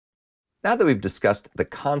Now that we've discussed the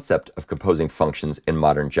concept of composing functions in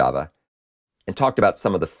modern Java and talked about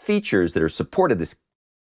some of the features that are supported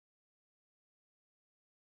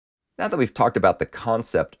Now that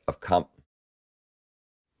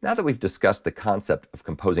we've discussed the concept of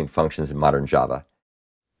composing functions in modern Java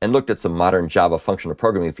and looked at some modern Java functional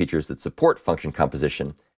programming features that support function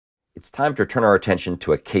composition, it's time to turn our attention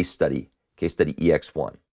to a case study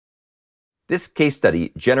ex1. This case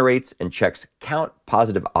study generates and checks count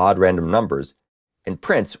positive odd random numbers and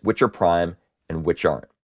prints which are prime and which aren't.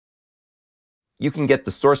 You can get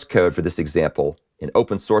the source code for this example in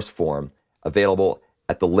open source form available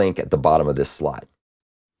at the link at the bottom of this slide.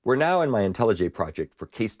 We're now in my IntelliJ project for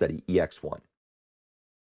case study ex1.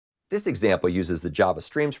 This example uses the Java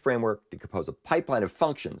Streams framework to compose a pipeline of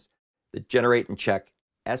functions that generate and check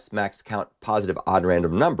smax count positive odd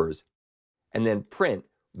random numbers and then print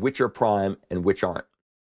which are prime and which aren't.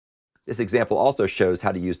 This example also shows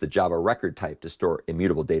how to use the Java record type to store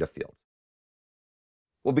immutable data fields.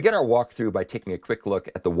 We'll begin our walkthrough by taking a quick look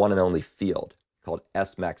at the one and only field called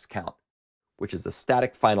smax count, which is a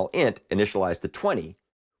static final int initialized to 20,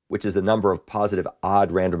 which is the number of positive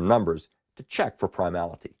odd random numbers to check for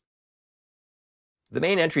primality. The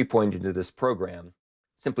main entry point into this program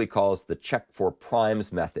simply calls the check for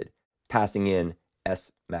primes method, passing in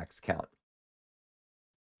smax count.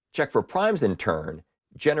 Check for primes, in turn,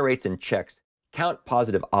 generates and checks count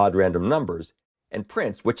positive odd random numbers and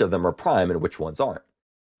prints which of them are prime and which ones aren't,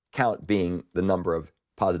 count being the number of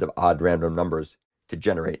positive odd random numbers to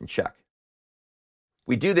generate and check.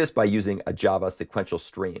 We do this by using a Java sequential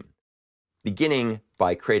stream, beginning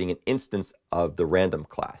by creating an instance of the random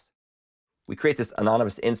class. We create this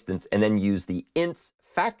anonymous instance and then use the ints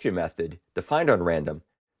factory method defined on random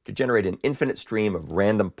to generate an infinite stream of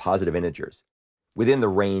random positive integers within the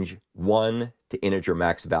range 1 to integer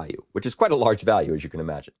max value, which is quite a large value, as you can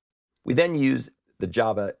imagine. We then use the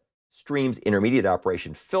Java streams intermediate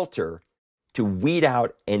operation filter to weed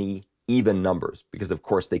out any even numbers, because of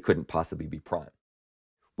course they couldn't possibly be prime.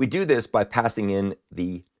 We do this by passing in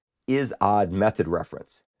the isOdd method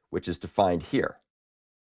reference, which is defined here.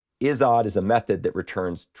 IsOdd is a method that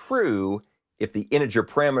returns true if the integer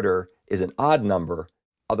parameter is an odd number,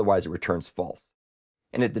 otherwise it returns false.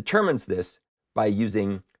 And it determines this by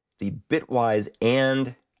using the bitwise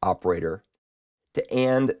AND operator to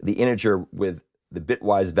AND the integer with the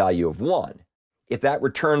bitwise value of 1. If that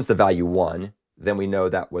returns the value 1, then we know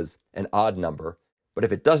that was an odd number. But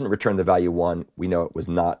if it doesn't return the value 1, we know it was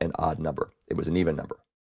not an odd number. It was an even number.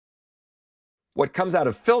 What comes out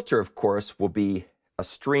of filter, of course, will be a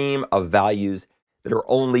stream of values that are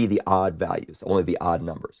only the odd values, only the odd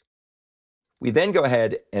numbers. We then go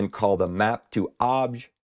ahead and call the map to obj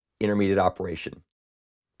intermediate operation,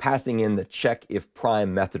 passing in the check if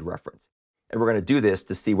prime method reference. And we're going to do this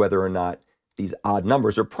to see whether or not these odd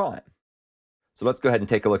numbers are prime. So let's go ahead and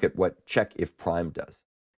take a look at what check if prime does.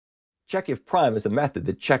 Check if prime is a method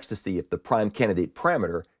that checks to see if the prime candidate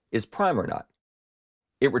parameter is prime or not.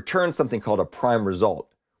 It returns something called a prime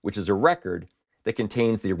result, which is a record that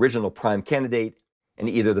contains the original prime candidate and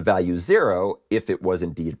either the value 0 if it was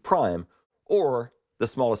indeed prime, or the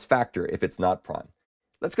smallest factor if it's not prime.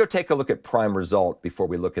 Let's go take a look at prime result before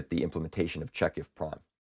we look at the implementation of check if prime.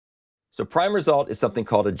 So prime result is something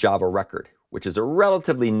called a Java record, which is a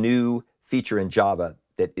relatively new feature in Java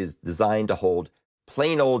that is designed to hold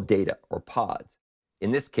plain old data, or pods,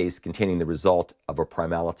 in this case containing the result of a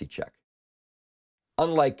primality check.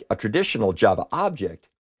 Unlike a traditional Java object,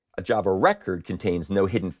 a Java record contains no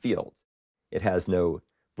hidden fields. It has no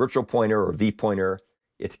virtual pointer or v-pointer.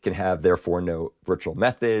 It can have, therefore, no virtual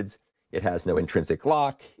methods. It has no intrinsic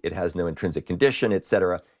lock. It has no intrinsic condition,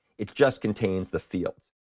 etc. It just contains the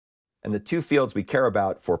fields. And the two fields we care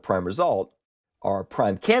about for prime result are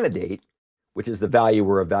prime candidate, which is the value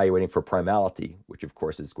we're evaluating for primality, which of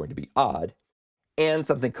course is going to be odd, and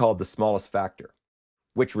something called the smallest factor,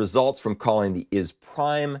 which results from calling the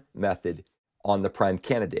isPrime method on the prime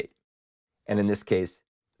candidate. And in this case,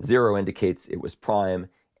 0 indicates it was prime,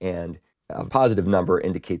 and a positive number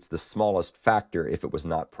indicates the smallest factor if it was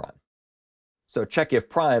not prime. So check if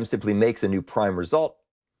prime simply makes a new prime result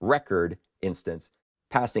record instance,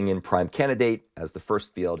 passing in prime candidate as the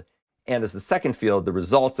first field, and as the second field, the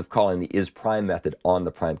results of calling the isPrime method on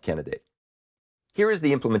the prime candidate. Here is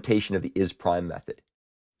the implementation of the isPrime method.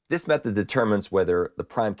 This method determines whether the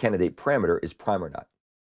prime candidate parameter is prime or not.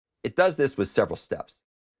 It does this with several steps.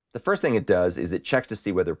 The first thing it does is it checks to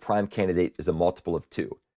see whether prime candidate is a multiple of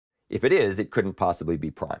 2. If it is, it couldn't possibly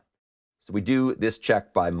be prime. So we do this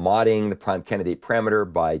check by modding the prime candidate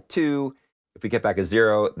parameter by 2. If we get back a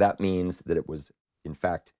 0, that means that it was, in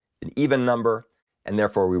fact, an even number. and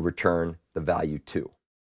therefore we return the value 2.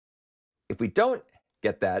 If we don't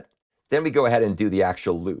get that, then we go ahead and do the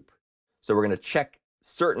actual loop. So we're going to check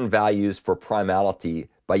certain values for primality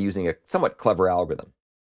by using a somewhat clever algorithm.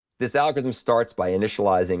 This algorithm starts by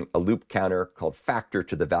initializing a loop counter called factor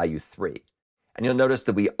to the value 3. And you'll notice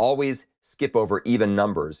that we always skip over even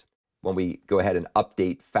numbers when we go ahead and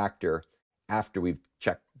update factor after we've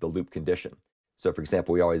checked the loop condition. So for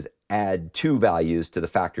example, we always add 2 values to the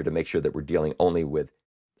factor to make sure that we're dealing only with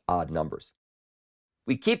odd numbers.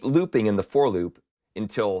 We keep looping in the for loop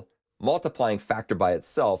until multiplying factor by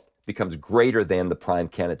itself becomes greater than the prime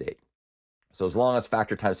candidate. So as long as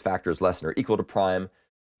factor times factor is less than or equal to prime,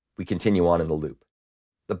 we continue on in the loop.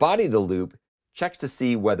 The body of the loop checks to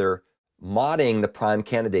see whether modding the prime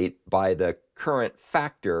candidate by the current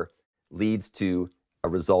factor leads to a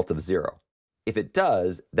result of 0. If it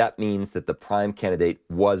does, that means that the prime candidate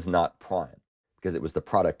was not prime, because it was the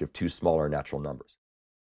product of 2 smaller natural numbers.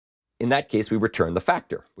 In that case, we return the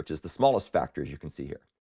factor, which is the smallest factor, as you can see here.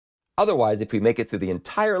 Otherwise, if we make it through the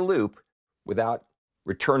entire loop without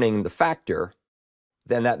returning the factor,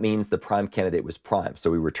 then that means the prime candidate was prime, so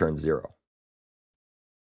we return 0.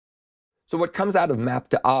 So what comes out of map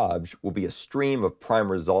to obj will be a stream of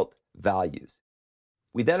prime result values.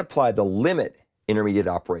 We then apply the limit intermediate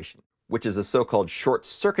operation, which is a so-called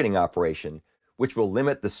short-circuiting operation, which will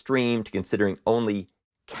limit the stream to considering only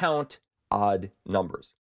count odd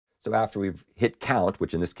numbers. So after we've hit count,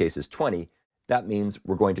 which in this case is 20, that means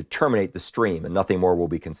we're going to terminate the stream and nothing more will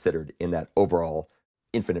be considered in that overall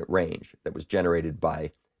infinite range that was generated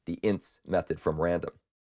by the ints method from random.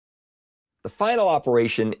 The final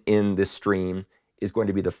operation in this stream is going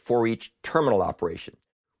to be the for each terminal operation,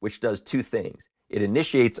 which does 2 things. It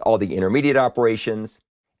initiates all the intermediate operations,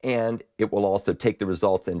 and it will also take the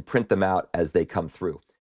results and print them out as they come through.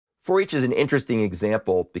 For each is an interesting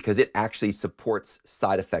example because it actually supports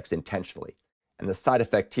side effects intentionally. And the side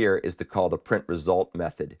effect here is to call the print result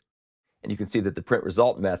method. And you can see that the print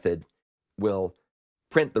result method will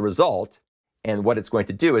print the result, and what it's going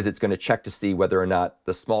to do is it's going to check to see whether or not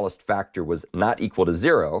the smallest factor was not equal to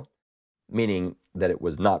 0, meaning that it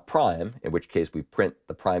was not prime, in which case we print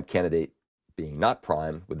the prime candidate being not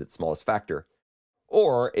prime with its smallest factor,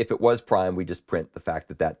 or if it was prime, we just print the fact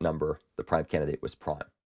that that number, the prime candidate, was prime.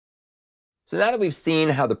 So now that we've seen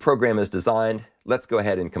how the program is designed, let's go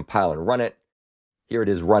ahead and compile and run it. Here it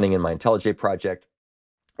is running in my IntelliJ project.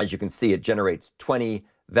 As you can see, it generates 20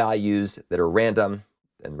 values that are random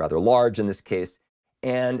and rather large in this case,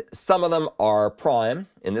 and some of them are prime.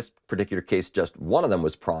 In this particular case, just one of them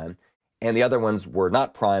was prime, and the other ones were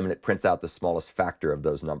not prime, and it prints out the smallest factor of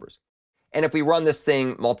those numbers. And if we run this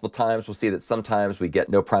thing multiple times, we'll see that sometimes we get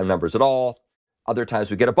no prime numbers at all. Other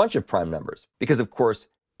times we get a bunch of prime numbers, because of course,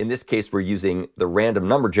 in this case, we're using the random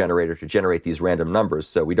number generator to generate these random numbers,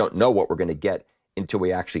 so we don't know what we're going to get until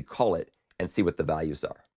we actually call it and see what the values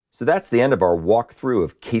are. So that's the end of our walkthrough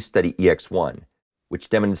of case study ex1, which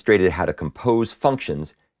demonstrated how to compose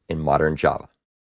functions in modern Java.